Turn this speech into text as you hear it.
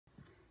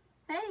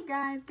Hey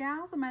guys,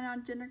 gals, and my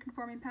non-gender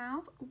conforming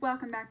pals,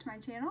 welcome back to my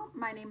channel.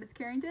 My name is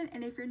Carrington,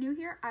 and if you're new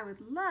here, I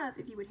would love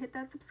if you would hit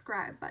that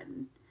subscribe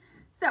button.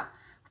 So,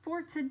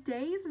 for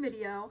today's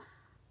video,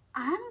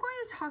 I'm going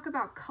to talk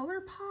about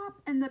Colourpop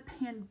and the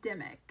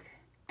pandemic.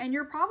 And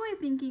you're probably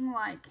thinking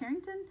like,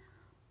 Carrington,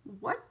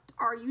 what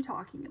are you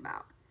talking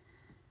about?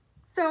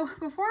 So,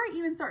 before I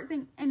even start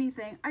saying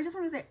anything, I just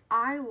want to say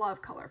I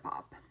love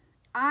Colourpop.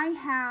 I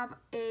have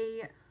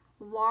a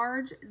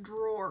large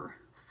drawer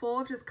full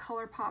of just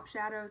Colourpop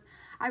shadows.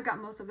 I've got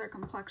most of their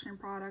complexion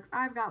products.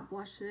 I've got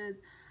blushes.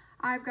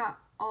 I've got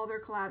all their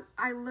collabs.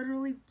 I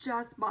literally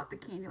just bought the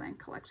Candyland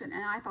collection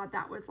and I thought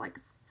that was like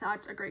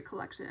such a great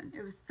collection.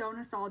 It was so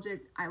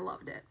nostalgic. I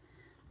loved it.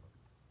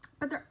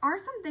 But there are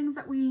some things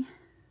that we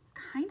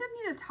kind of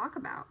need to talk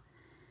about,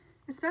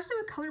 especially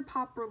with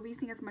Colourpop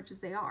releasing as much as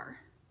they are.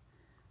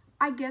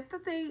 I get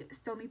that they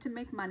still need to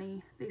make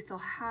money. They still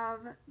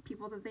have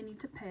people that they need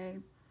to pay.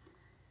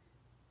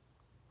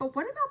 But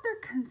what about their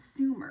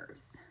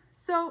consumers?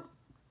 So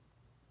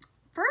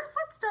first,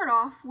 let's start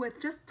off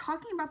with just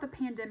talking about the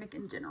pandemic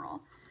in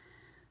general.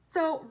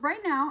 So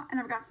right now, and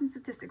I've got some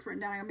statistics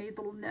written down, I made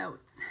little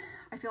notes.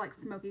 I feel like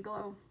Smokey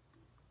Glow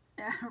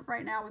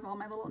right now with all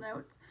my little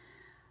notes.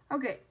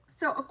 Okay,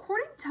 so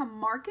according to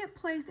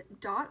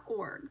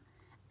marketplace.org,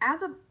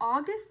 as of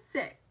August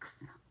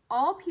 6th,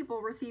 all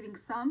people receiving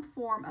some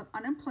form of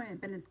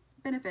unemployment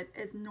benefits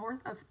is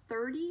north of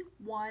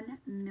 31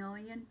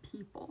 million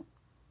people.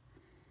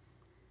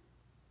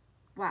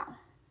 Wow,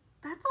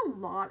 that's a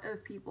lot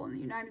of people in the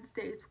United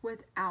States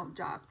without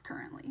jobs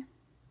currently.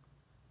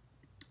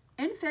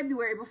 In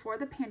February, before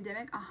the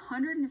pandemic,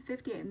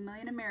 158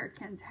 million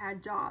Americans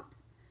had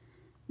jobs.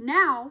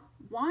 Now,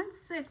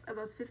 1/6 of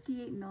those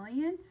 58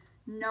 million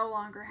no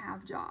longer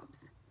have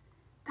jobs.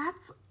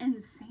 That's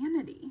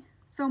insanity.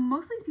 So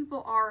most of these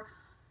people are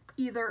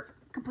either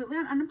completely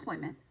on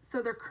unemployment,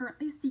 so they're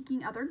currently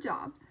seeking other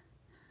jobs.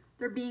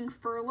 They're being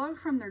furloughed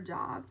from their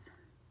jobs.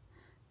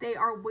 They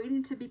are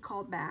waiting to be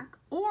called back,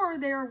 or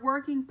they are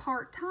working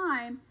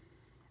part-time,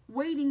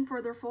 waiting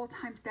for their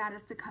full-time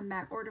status to come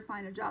back or to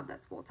find a job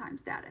that's full-time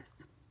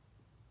status.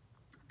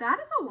 That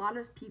is a lot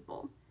of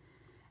people.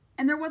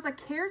 And there was a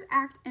CARES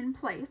Act in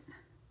place,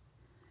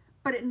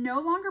 but it no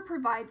longer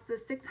provides the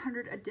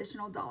 $600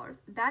 additional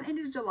dollars. That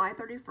ended July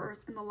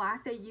 31st, and the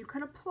last day you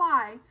could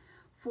apply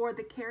for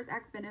the CARES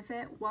Act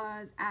benefit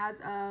was as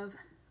of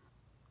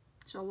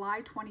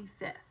July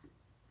 25th.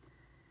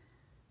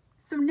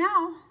 So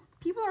now,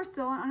 people are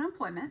still on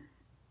unemployment,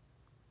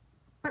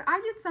 but I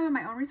did some of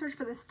my own research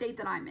for the state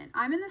that I'm in.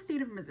 I'm in the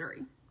state of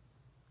Missouri.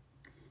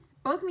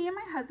 Both me and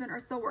my husband are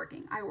still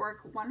working. I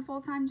work one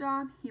full-time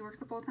job, he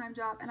works a full-time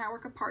job, and I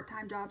work a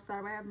part-time job so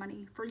that way I have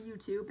money for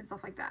YouTube and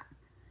stuff like that.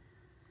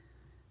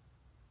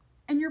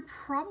 And you're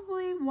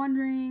probably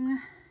wondering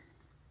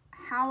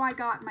how I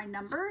got my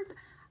numbers.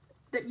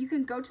 That you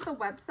can go to the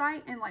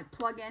website and like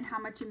plug in how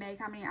much you make,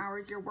 how many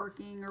hours you're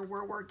working or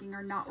we're working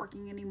or not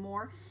working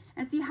anymore,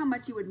 and see how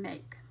much you would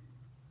make.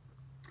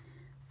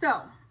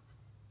 So,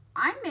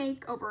 I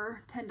make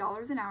over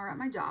 $10 an hour at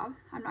my job.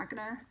 I'm not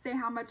going to say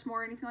how much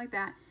more or anything like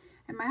that.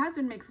 And my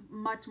husband makes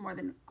much more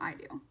than I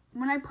do.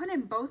 When I put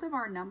in both of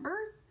our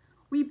numbers,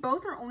 we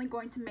both are only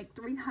going to make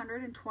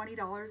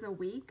 $320 a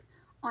week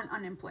on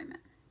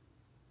unemployment.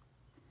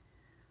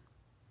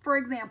 For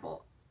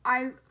example,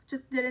 I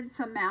just did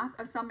some math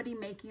of somebody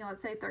making,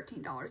 let's say,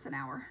 $13 an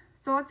hour.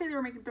 So let's say they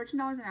were making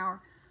 $13 an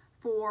hour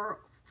for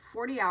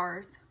 40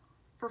 hours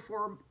for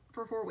four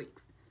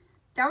weeks.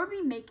 That would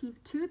be making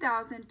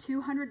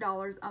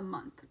 $2,200 a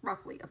month,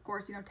 roughly. Of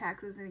course, you know,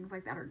 taxes and things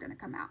like that are going to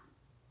come out.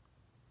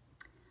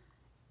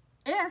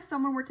 If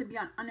someone were to be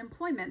on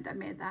unemployment that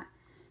made that,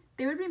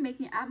 they would be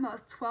making at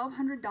most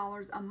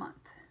 $1,200 a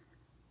month.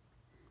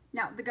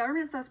 Now, the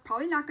government says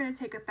probably not going to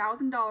take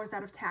 $1,000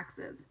 out of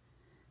taxes.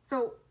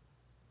 So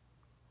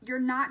you're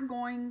not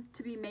going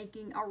to be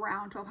making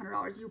around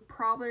 $1,200. You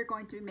probably are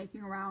going to be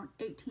making around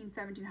 $1,800,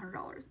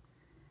 $1,700.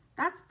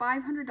 That's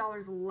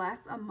 $500 less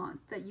a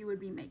month that you would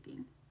be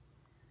making.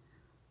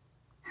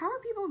 How are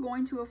people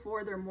going to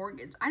afford their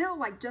mortgage? I know,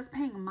 like, just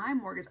paying my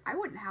mortgage, I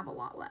wouldn't have a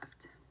lot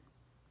left.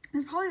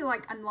 There's probably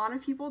like a lot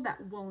of people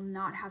that will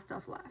not have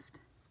stuff left.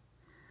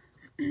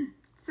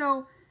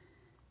 So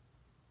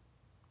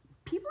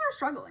people are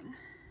struggling,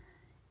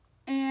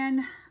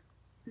 and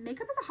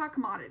makeup is a hot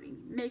commodity.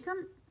 Makeup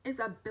is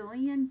a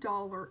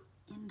billion-dollar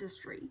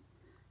industry.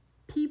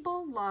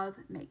 People love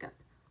makeup.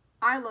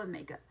 I love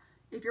makeup.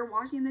 If you're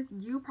watching this,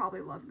 you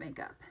probably love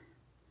makeup.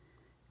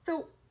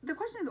 So the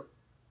question is,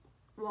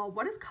 well,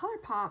 what does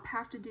Colourpop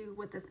have to do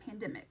with this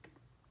pandemic?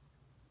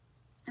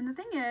 And the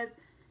thing is,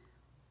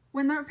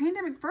 when the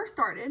pandemic first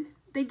started,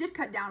 they did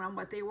cut down on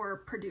what they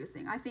were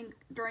producing. I think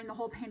during the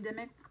whole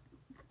pandemic,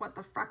 what,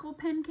 the freckle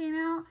pen came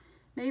out,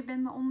 may have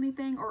been the only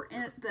thing, or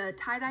in the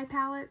tie-dye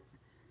palettes.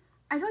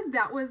 I feel like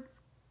that was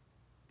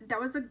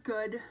a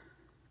good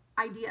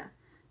idea.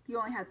 You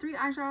only had 3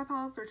 eyeshadow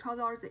palettes, they're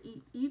 $12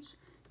 each.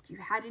 If you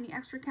had any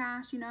extra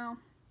cash, you know,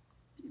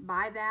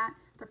 buy that.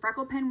 The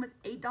freckle pen was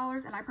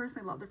 $8, and I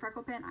personally love the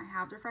freckle pen. I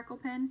have the freckle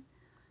pen.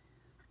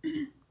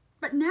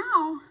 But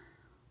now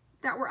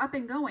that we're up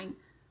and going,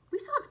 we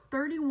still have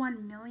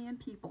 31 million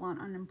people on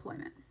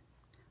unemployment,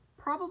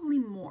 probably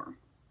more.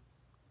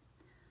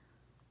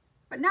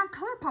 But now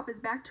Colourpop is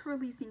back to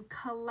releasing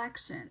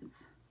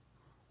collections,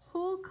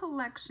 whole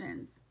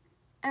collections,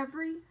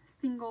 every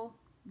single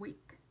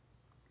week.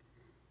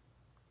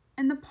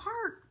 And the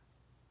part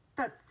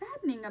that's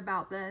saddening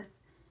about this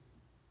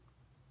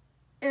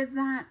is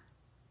that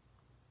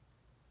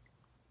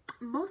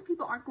most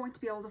people aren't going to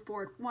be able to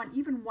afford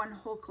even one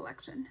whole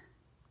collection.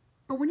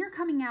 But when you're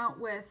coming out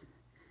with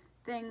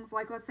things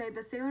like, let's say,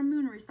 the Sailor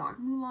Moon restock,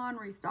 Mulan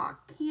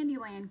restock,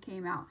 Candyland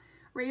came out,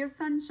 Ray of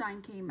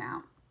Sunshine came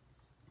out,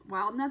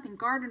 Wild Nothing,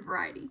 Garden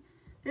Variety.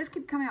 This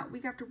keep coming out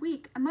week after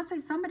week. And let's say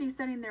somebody's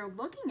sitting there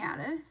looking at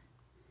it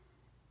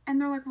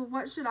and they're like, well,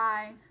 what should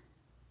I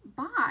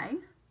buy?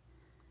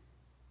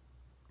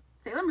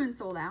 Sailor Moon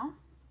sold out.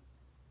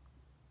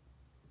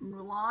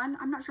 Mulan,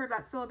 I'm not sure if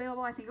that's still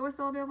available. I think it was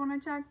still available when I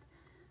checked.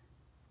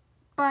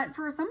 But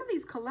for some of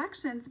these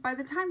collections, by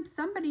the time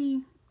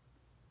somebody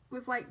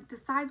was like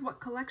decides what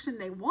collection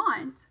they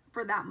want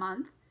for that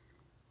month,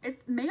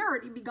 it may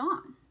already be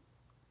gone.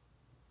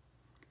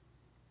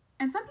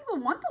 And some people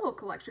want the whole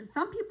collection.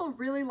 Some people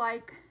really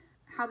like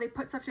how they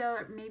put stuff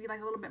together, maybe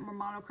like a little bit more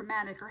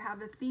monochromatic or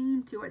have a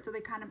theme to it, so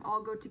they kind of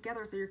all go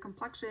together so your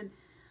complexion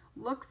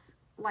looks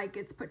like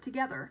it's put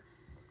together.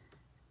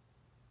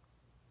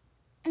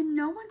 And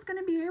no one's going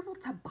to be able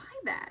to buy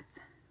that.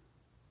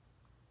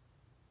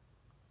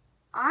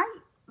 I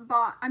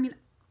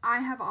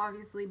have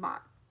obviously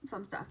bought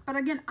some stuff. But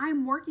again,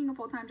 I'm working a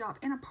full-time job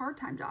and a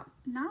part-time job.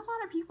 Not a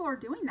lot of people are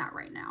doing that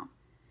right now.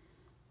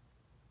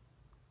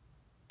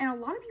 And a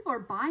lot of people are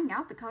buying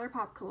out the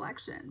Colourpop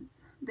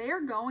collections. They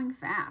are going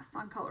fast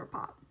on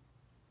Colourpop.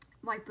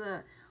 Like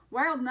the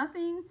Wild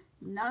Nothing,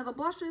 none of the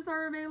blushes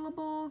are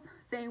available.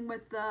 Same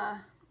with the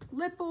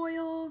lip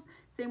oils.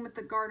 Same with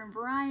the Garden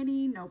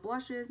Variety. No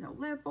blushes, no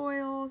lip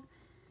oils.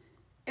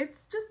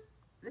 It's just,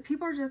 the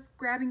people are just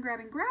grabbing.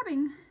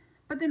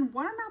 But then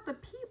what about the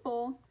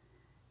people,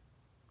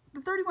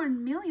 the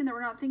 31 million that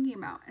we're not thinking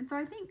about? And so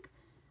I think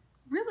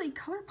really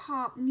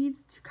Colourpop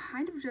needs to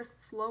kind of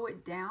just slow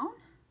it down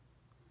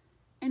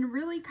and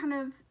really kind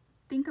of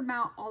think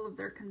about all of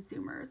their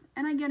consumers.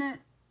 And I get it,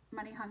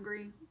 money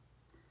hungry,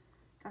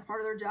 that's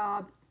part of their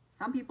job.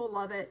 Some people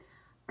love it.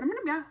 But I'm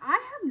gonna be honest, I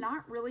have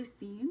not really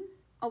seen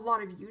a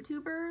lot of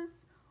YouTubers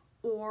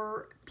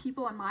or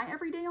people in my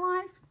everyday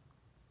life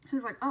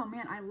who's like, oh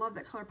man, I love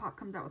that Colourpop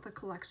comes out with a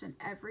collection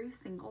every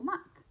single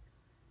month.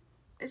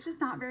 It's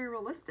just not very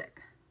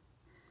realistic.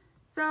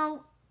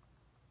 So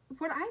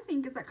what I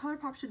think is that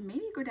Colourpop should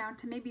maybe go down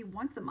to maybe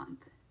once a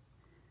month.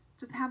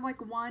 Just have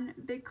like one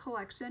big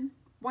collection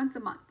once a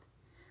month.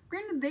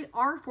 Granted, they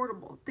are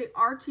affordable. They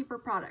are cheaper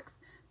products.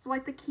 So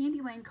like the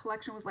Candyland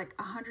collection was like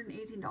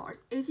 $118.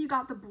 If you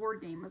got the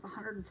board game, it was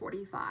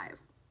 $145.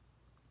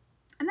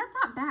 And that's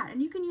not bad.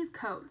 And you can use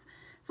codes.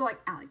 So like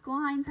Alec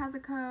Glines has a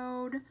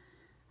code.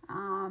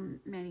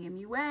 Manny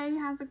MUA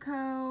has a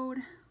code.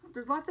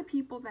 There's lots of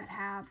people that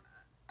have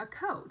a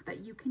code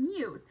that you can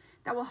use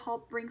that will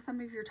help bring some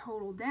of your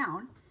total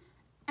down.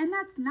 And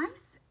that's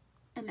nice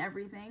and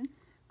everything.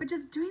 But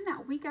just doing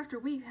that week after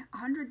week,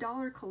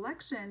 $100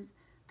 collections,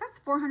 that's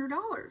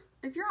 $400.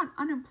 If you're on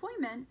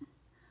unemployment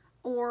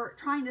or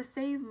trying to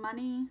save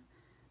money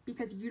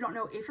because you don't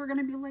know if you're going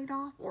to be laid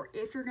off or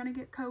if you're going to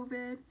get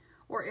COVID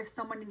or if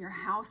someone in your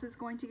house is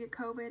going to get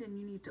COVID and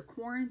you need to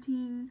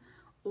quarantine,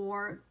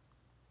 or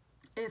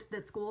if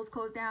the school's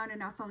closed down and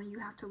now suddenly you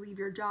have to leave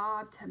your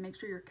job to make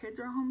sure your kids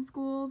are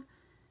homeschooled,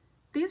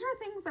 these are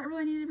things that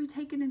really need to be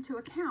taken into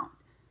account.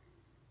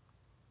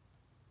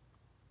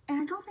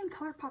 And I don't think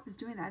Colourpop is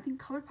doing that. I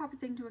think Colourpop is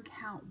taking into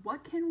account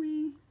what can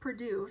we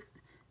produce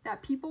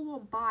that people will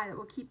buy that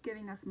will keep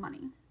giving us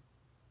money.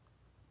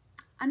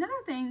 Another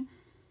thing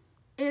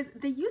is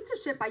they used to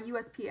ship by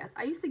USPS.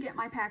 I used to get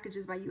my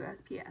packages by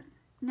USPS.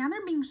 Now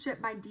they're being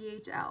shipped by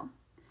DHL.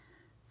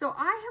 So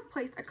I have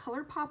placed a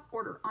Colourpop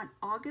order on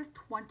August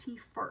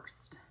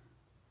 21st.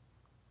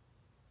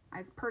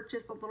 I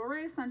purchased a Little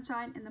Ray of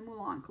Sunshine in the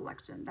Mulan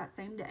collection that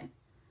same day.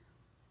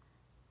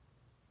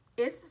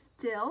 It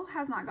still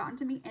has not gotten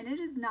to me, and it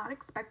is not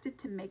expected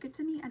to make it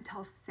to me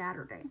until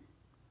Saturday.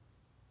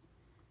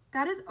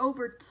 That is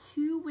over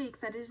 2 weeks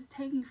that it is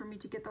taking for me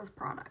to get those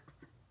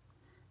products.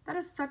 That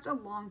is such a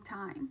long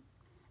time.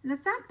 And the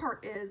sad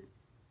part is,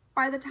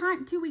 by the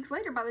time, 2 weeks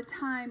later, by the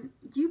time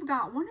you've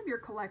got one of your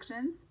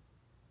collections,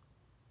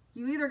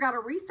 you either got a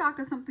restock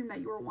of something that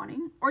you were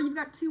wanting, or you've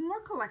got 2 more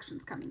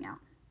collections coming out.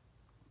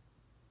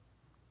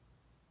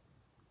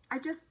 I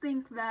just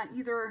think that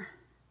either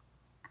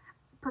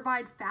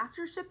provide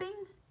faster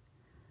shipping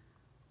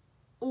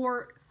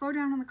or slow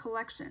down on the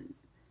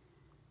collections.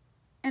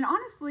 And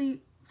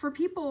honestly, for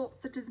people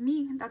such as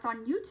me that's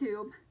on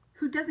YouTube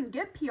who doesn't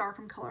get PR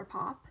from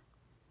Colourpop,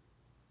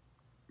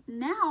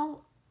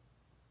 now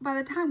by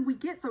the time we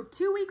get, so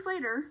 2 weeks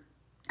later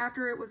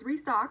after it was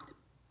restocked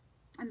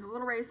and the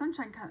Little Ray of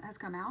Sunshine has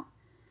come out,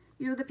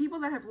 you know, the people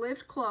that have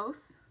lived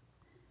close,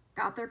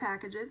 got their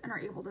packages and are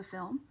able to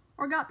film,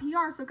 or got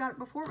PR, so got it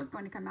before it was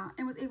going to come out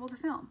and was able to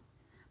film.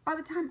 By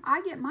the time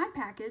I get my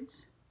package,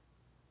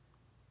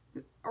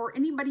 or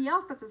anybody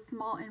else that's a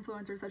small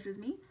influencer such as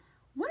me,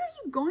 when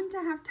are you going to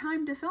have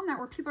time to film that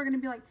where people are going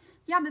to be like,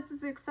 yeah, this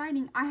is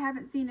exciting, I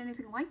haven't seen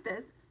anything like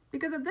this,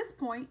 because at this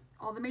point,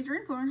 all the major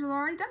influencers have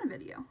already done a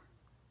video.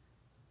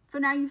 So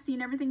now you've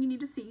seen everything you need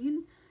to see,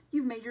 and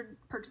you've made your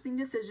purchasing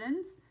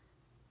decisions,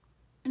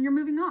 and you're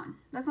moving on.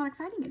 That's not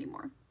exciting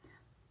anymore.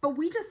 But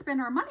we just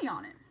spend our money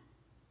on it.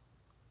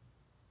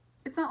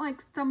 It's not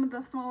like some of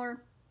the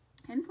smaller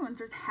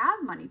influencers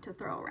have money to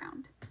throw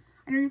around.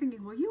 I know you're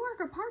thinking, well, you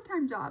work a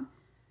part-time job.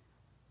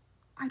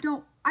 I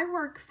don't. I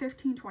work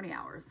 15, 20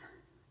 hours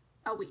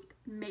a week,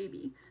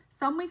 maybe.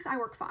 Some weeks I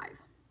work 5,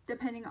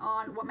 depending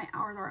on what my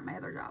hours are at my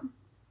other job.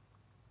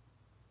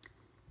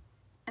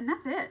 And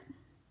that's it.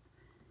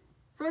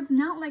 So it's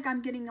not like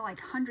I'm getting like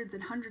hundreds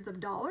and hundreds of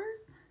dollars.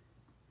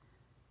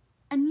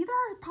 And neither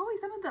are probably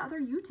some of the other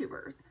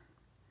YouTubers.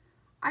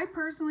 I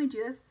personally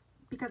do this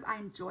because I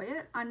enjoy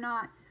it.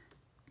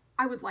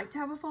 I would like to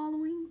have a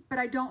following, but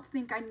I don't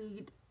think I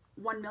need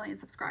 1 million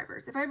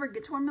subscribers. If I ever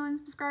get to 1 million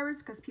subscribers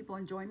because people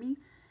enjoy me,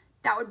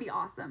 that would be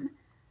awesome.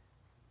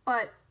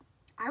 But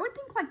I would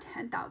think like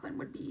 10,000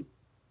 would be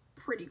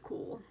pretty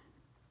cool.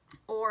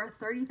 Or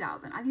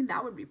 30,000. I think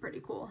that would be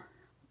pretty cool.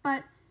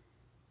 But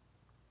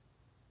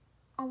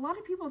a lot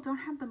of people don't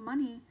have the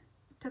money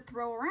to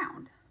throw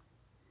around.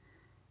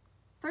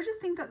 So I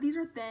just think that these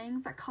are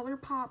things that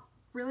Colourpop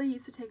really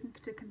needs to take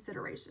into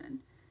consideration.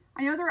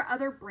 I know there are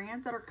other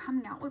brands that are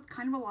coming out with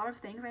kind of a lot of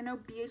things. I know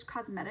BH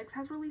Cosmetics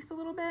has released a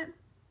little bit.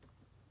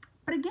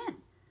 But again,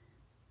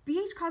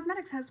 BH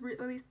Cosmetics has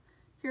released,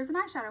 here's an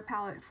eyeshadow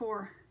palette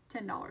for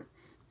 $10.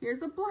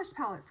 Here's a blush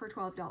palette for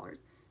 $12.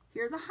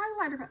 Here's a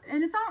highlighter palette.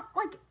 And it's not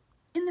like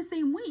in the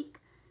same week.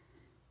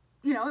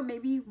 You know, it may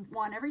be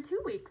one every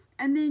 2 weeks.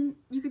 And then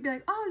you could be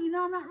like, oh, you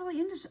know, I'm not really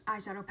into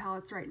eyeshadow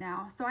palettes right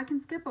now, so I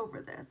can skip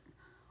over this.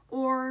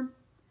 Or,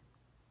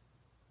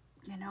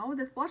 you know,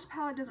 this blush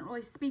palette doesn't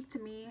really speak to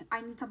me.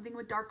 I need something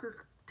with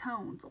darker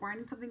tones, or I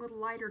need something with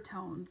lighter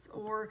tones,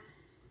 or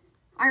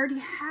I already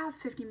have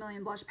 50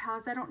 million blush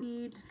palettes. I don't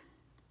need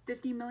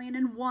 50 million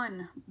and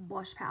one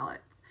blush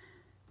palettes.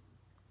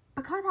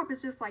 But Colourpop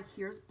is just like,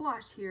 here's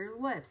blush, here's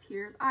lips,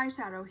 here's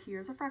eyeshadow,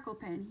 here's a freckle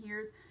pen,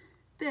 here's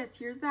this,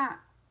 here's that,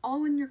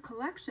 all in your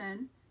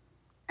collection.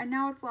 And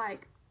now it's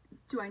like,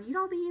 do I need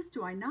all these?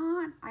 Do I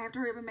not? I have to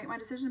hurry up and make my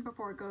decision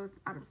before it goes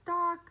out of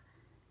stock.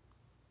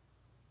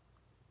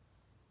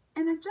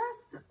 And I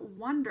just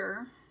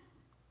wonder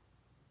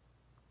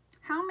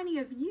how many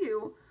of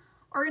you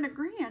are in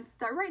agreement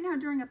that right now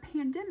during a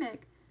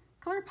pandemic,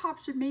 Colourpop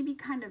should maybe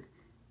kind of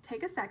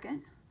take a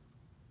second,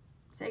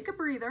 take a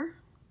breather,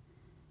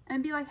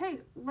 and be like, hey,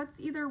 let's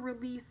either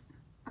release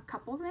a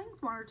couple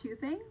things, 1 or 2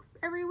 things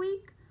every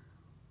week,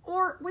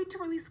 or wait to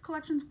release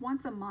collections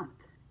once a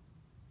month.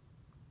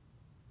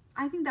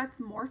 I think that's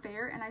more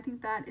fair, and I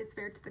think that is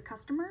fair to the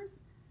customers,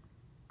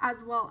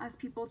 as well as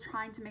people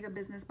trying to make a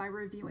business by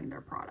reviewing their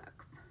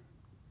products.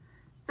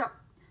 So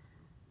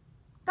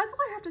that's all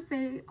I have to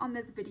say on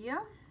this video.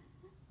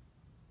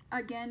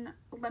 Again,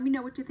 let me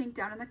know what you think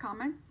down in the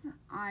comments.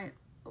 I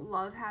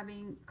love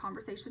having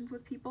conversations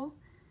with people.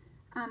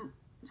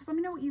 Just let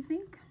me know what you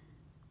think,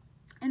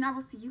 and I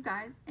will see you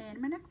guys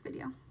in my next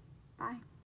video. Bye.